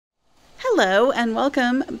Hello and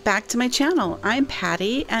welcome back to my channel. I'm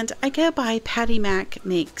Patty and I go by Patty Mac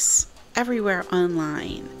Makes everywhere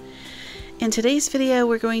online. In today's video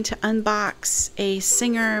we're going to unbox a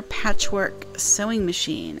Singer Patchwork sewing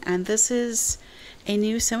machine, and this is a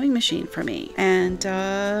new sewing machine for me, and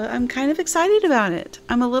I'm kind of excited about it.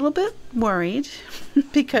 I'm a little bit worried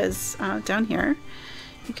because down here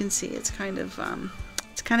you can see it's kind of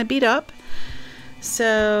beat up.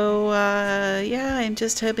 So yeah, I'm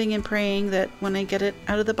just hoping and praying that when I get it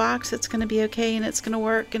out of the box it's going to be okay and it's going to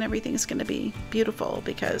work and everything's going to be beautiful,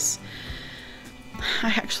 because I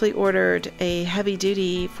actually ordered a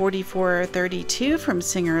heavy-duty 4432 from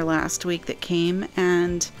Singer last week that came,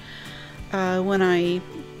 and when I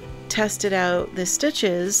tested out the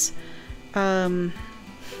stitches, none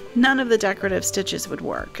of the decorative stitches would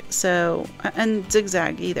work, so, and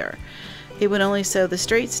zigzag either. It would only sew the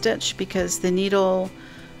straight stitch because the needle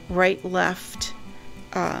right-left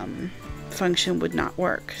function would not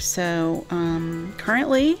work. So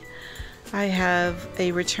currently I have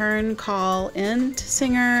a return call in to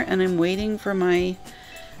Singer, and I'm waiting for my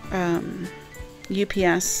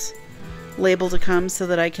UPS label to come so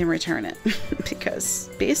that I can return it because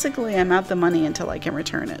basically I'm out the money until I can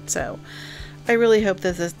return it. So I really hope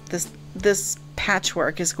that this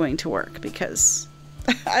patchwork is going to work, because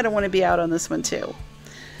I don't want to be out on this one too.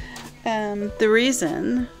 The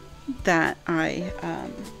reason that I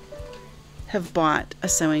have bought a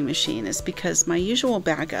sewing machine is because my usual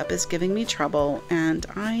backup is giving me trouble, and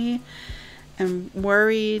I am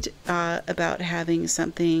worried about having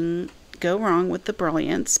something go wrong with the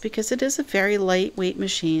brilliance, because it is a very lightweight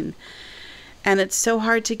machine and it's so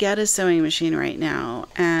hard to get a sewing machine right now,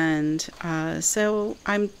 and so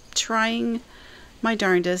I'm trying my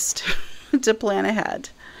darndest to plan ahead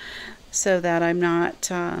so that I'm not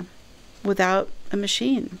without a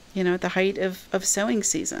machine, you know, at the height of sewing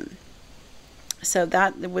season. So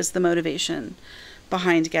that was the motivation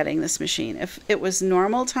behind getting this machine. If it was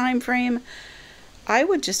normal time frame, I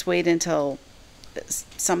would just wait until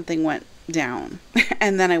something went down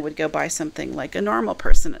and then I would go buy something like a normal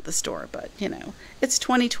person at the store. But you know, it's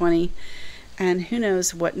 2020 and who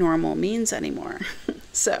knows what normal means anymore.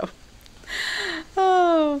 So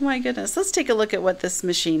oh my goodness, let's take a look at what this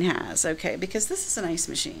machine has. Okay, because this is a nice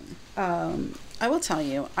machine. I will tell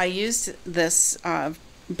you, I used this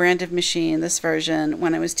brand of machine, this version,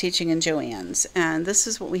 when I was teaching in Joann's, and this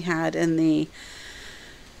is what we had in the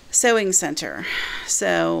sewing center.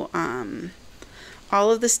 So all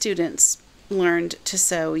of the students learned to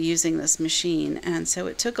sew using this machine, and so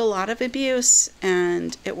it took a lot of abuse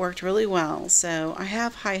and it worked really well, so I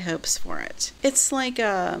have high hopes for it. It's like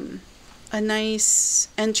a nice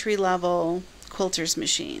entry-level quilter's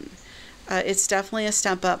machine. It's definitely a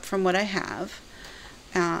step up from what I have.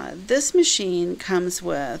 This machine comes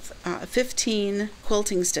with 15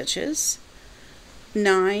 quilting stitches,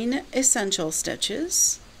 9 essential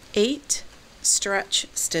stitches, 8 stretch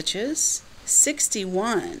stitches,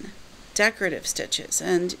 61 decorative stitches,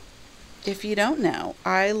 and if you don't know,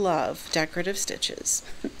 I love decorative stitches.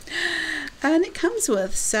 And it comes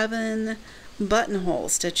with 7 buttonhole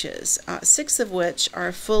stitches, 6 of which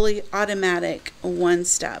are fully automatic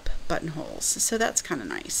one-step buttonholes, so that's kind of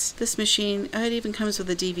nice. This machine, it even comes with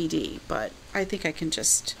a DVD, but I think I can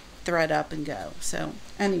just thread up and go. So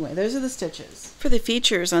anyway, those are the stitches. For the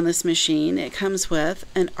features on this machine, it comes with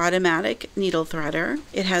an automatic needle threader.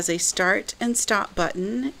 It has a start and stop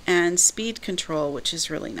button and speed control, which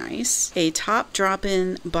is really nice. A top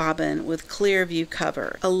drop-in bobbin with clear view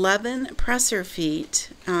cover. 11 presser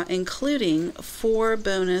feet, including 4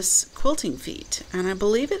 bonus quilting feet. And I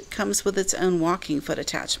believe it comes with its own walking foot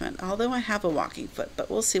attachment, although I have a walking foot,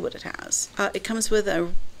 but we'll see what it has. It comes with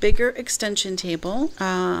a bigger extension table.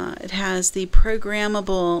 It has the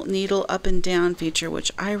programmable needle up and down feature,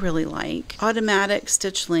 which I really like. Automatic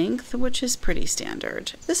stitch length, which is pretty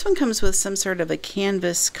standard. This one comes with some sort of a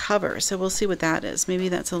canvas cover, so we'll see what that is. Maybe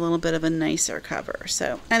that's a little bit of a nicer cover.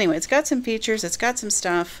 So anyway, it's got some features, it's got some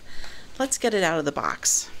stuff. Let's get it out of the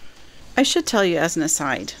box. I should tell you as an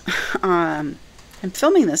aside, I'm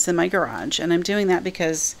filming this in my garage, and I'm doing that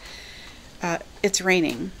because it's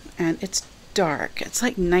raining and it's dark. It's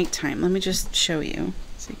like nighttime. Let me just show you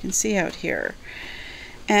so you can see out here.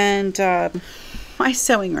 And my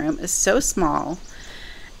sewing room is so small,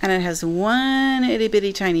 and it has one itty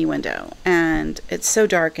bitty tiny window, and it's so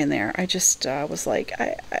dark in there. I just was like,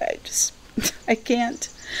 I can't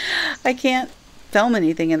film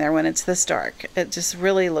anything in there when it's this dark. It just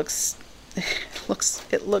really looks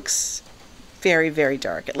very, very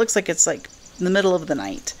dark. It looks like it's like in the middle of the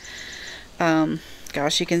night.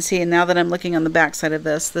 Gosh, you can see, and now that I'm looking on the back side of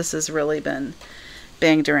this, this has really been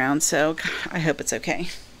banged around, so I hope it's okay.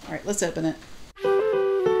 All right, let's open it.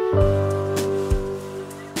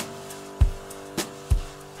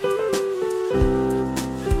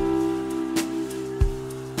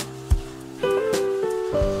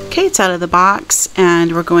 Okay, it's out of the box,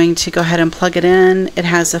 and we're going to go ahead and plug it in. It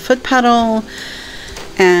has a foot pedal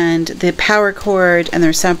and the power cord, and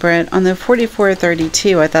they're separate. On the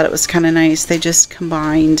 4432, I thought it was kind of nice. They just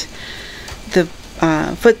combined the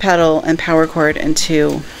foot pedal and power cord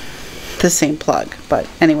into the same plug. But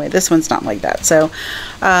anyway, this one's not like that. So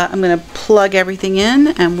I'm going to plug everything in,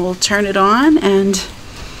 and we'll turn it on and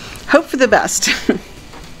hope for the best.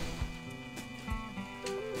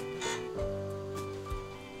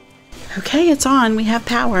 Okay, it's on. We have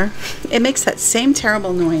power. It makes that same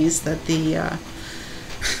terrible noise that the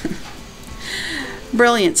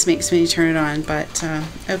Brilliance makes when you turn it on, but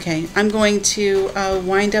okay. I'm going to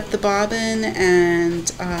wind up the bobbin and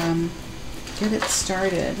get it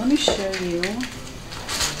started. Let me show you.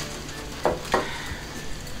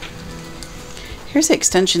 Here's the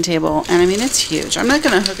extension table, and I mean, it's huge. I'm not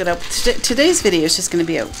going to hook it up. Today's video is just going to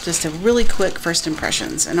be just a really quick first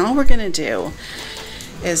impressions, and all we're going to do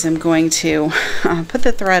is I'm going to put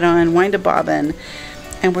the thread on, wind a bobbin,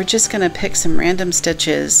 and we're just going to pick some random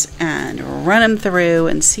stitches and run them through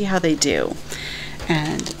and see how they do.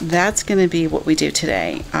 And that's going to be what we do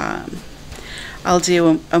today. I'll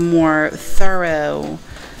do a more thorough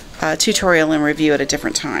tutorial and review at a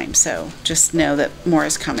different time, so just know that more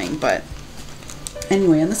is coming. But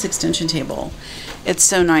anyway, on this extension table, it's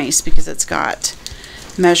so nice because it's got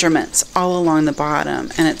measurements all along the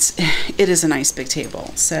bottom, and it is a nice big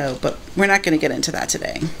table. So, but we're not going to get into that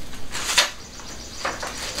today.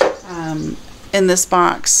 In this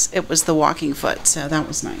box, it was the walking foot, so that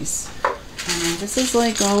was nice. This is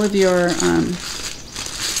like all of your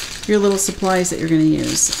little supplies that you're going to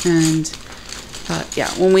use, and yeah,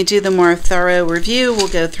 when we do the more thorough review, we'll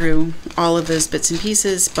go through all of those bits and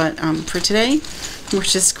pieces. But for today, we're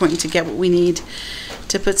just going to get what we need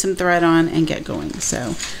to put some thread on and get going.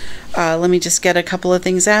 So let me just get a couple of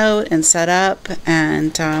things out and set up,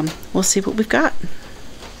 and we'll see what we've got.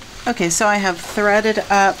 Okay, so I have threaded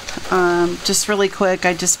up just really quick.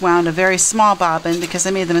 I just wound a very small bobbin because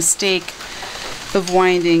I made the mistake of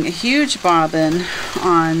winding a huge bobbin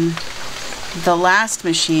on the last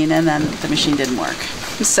machine, and then the machine didn't work.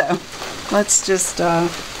 So let's just ooh,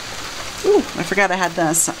 I forgot I had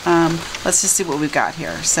this. Let's just see what we've got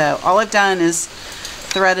here. So all I've done is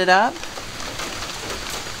thread it up.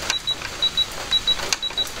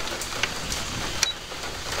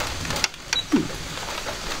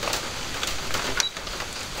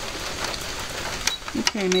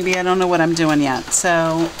 Okay, maybe I don't know what I'm doing yet.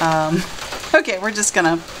 So, okay, we're just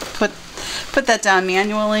gonna put that down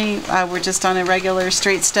manually. We're just on a regular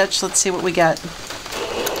straight stitch. Let's see what we get.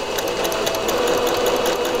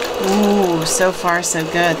 Ooh, so far so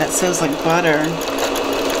good. That sews like butter.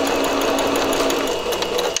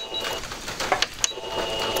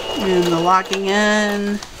 And the locking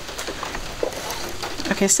in.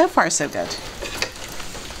 Okay, so far so good.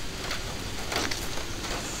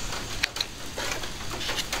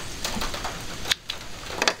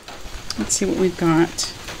 Let's see what we've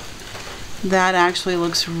got. That actually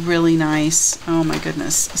looks really nice. Oh my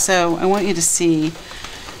goodness. So I want you to see.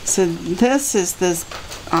 So this is this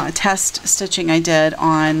test stitching I did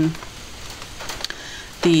on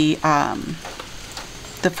the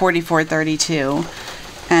 4432,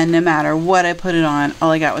 and no matter what I put it on,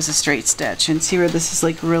 all I got was a straight stitch. And see where this is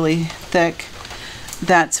like really thick?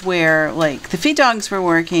 That's where like the feed dogs were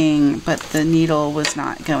working, but the needle was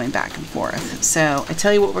not going back and forth. So I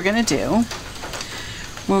tell you what we're going to do.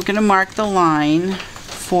 We're going to mark the line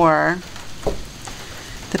for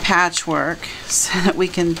the patchwork so that we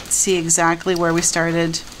can see exactly where we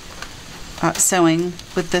started sewing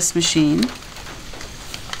with this machine.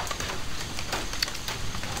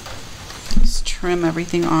 Just trim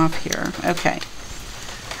everything off here. Okay.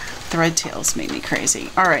 Thread tails made me crazy.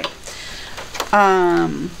 All right.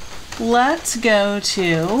 Let's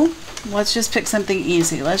just pick something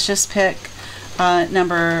easy. Let's just pick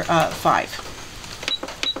number 5.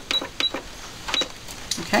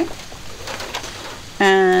 Okay,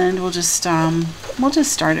 and we'll just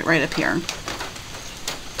start it right up here.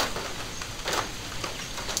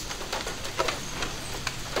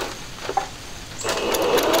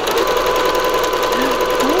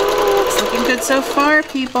 Oh, it's looking good so far,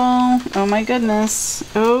 people. Oh my goodness.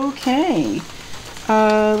 Okay.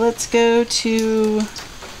 Let's go to,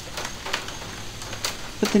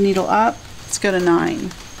 put the needle up. Let's go to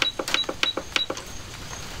 9.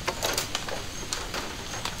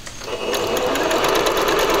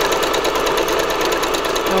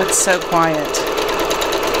 Oh, it's so quiet.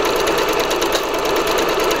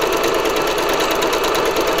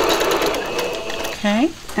 Okay,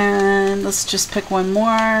 and let's just pick one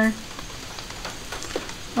more.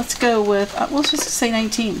 Let's go with, we'll just say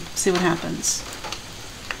 19, see what happens.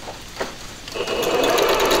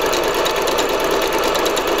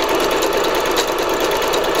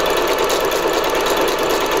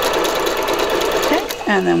 Okay,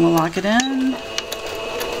 and then we'll lock it in.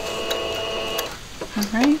 All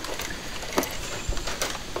right.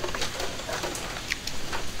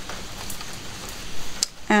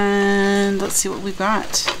 And let's see what we've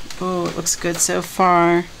got. Oh, it looks good so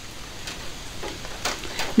far.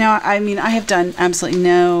 Now, I mean, I have done absolutely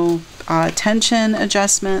no tension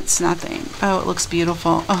adjustments, nothing. Oh, it looks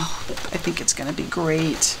beautiful. Oh, I think it's going to be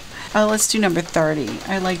great. Let's do number 30.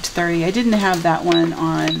 I liked 30. I didn't have that one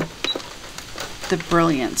on the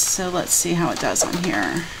Brilliance, so let's see how it does on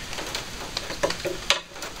here.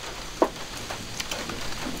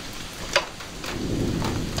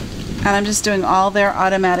 And I'm just doing all their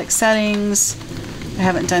automatic settings. I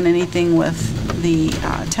haven't done anything with the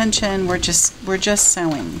tension. We're just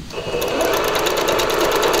sewing.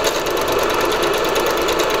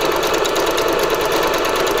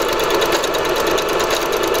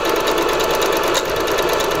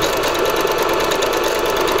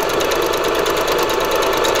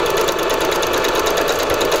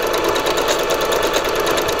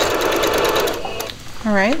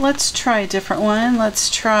 All right, let's try a different one. Let's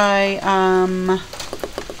try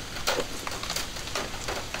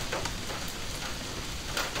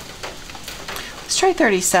let's try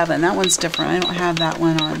 37. That one's different. I don't have that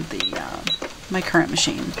one on the my current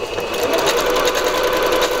machine.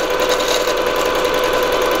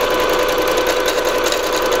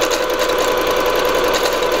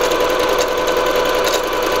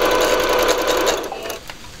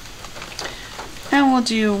 And we'll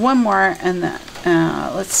do one more, and then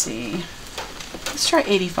let's see. Let's try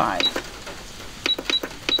 85.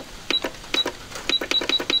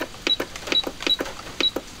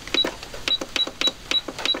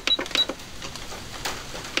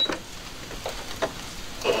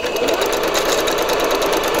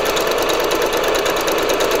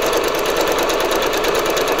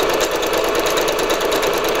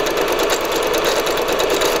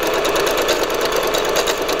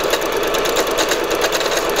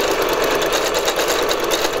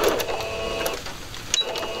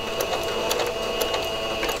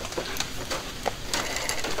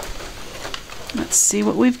 Let's see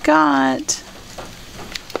what we've got.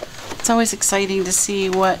 It's always exciting to see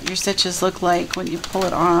what your stitches look like when you pull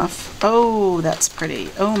it off. Oh, that's pretty.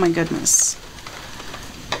 Oh my goodness.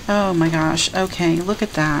 Oh my gosh. Okay, look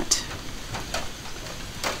at that.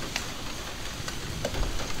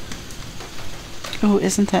 Oh,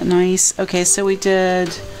 isn't that nice? Okay, so we did,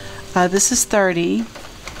 this is 30.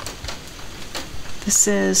 This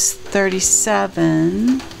is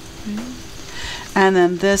 37. And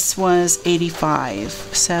then this was 85.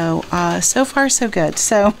 So, so far so good.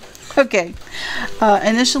 So, okay.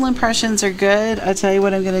 Initial impressions are good. I'll tell you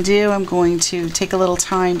what I'm going to do. I'm going to take a little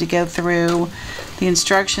time to go through the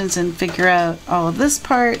instructions and figure out all of this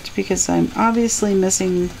part because I'm obviously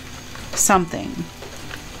missing something.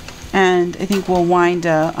 And I think we'll wind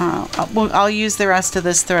I'll use the rest of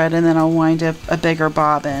this thread and then I'll wind up a bigger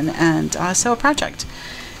bobbin and sew a project.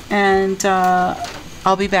 And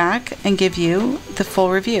I'll be back and give you the full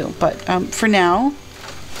review. But for now,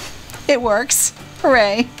 it works.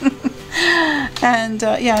 Hooray. And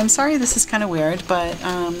yeah, I'm sorry this is kind of weird, but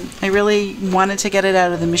I really wanted to get it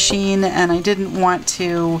out of the machine and I didn't want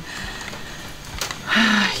to,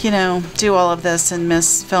 you know, do all of this and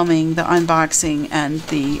miss filming the unboxing and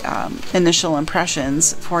the initial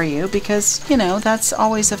impressions for you because, you know, that's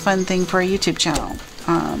always a fun thing for a YouTube channel.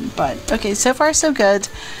 But okay, so far so good.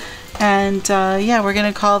 And yeah, we're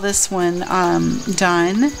going to call this one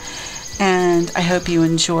done. And I hope you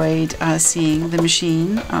enjoyed seeing the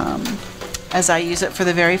machine as I use it for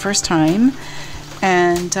the very first time.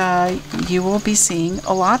 And you will be seeing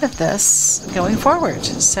a lot of this going forward.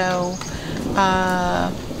 So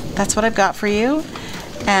that's what I've got for you.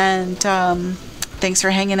 And thanks for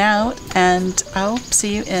hanging out. And I'll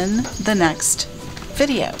see you in the next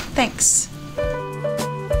video. Thanks.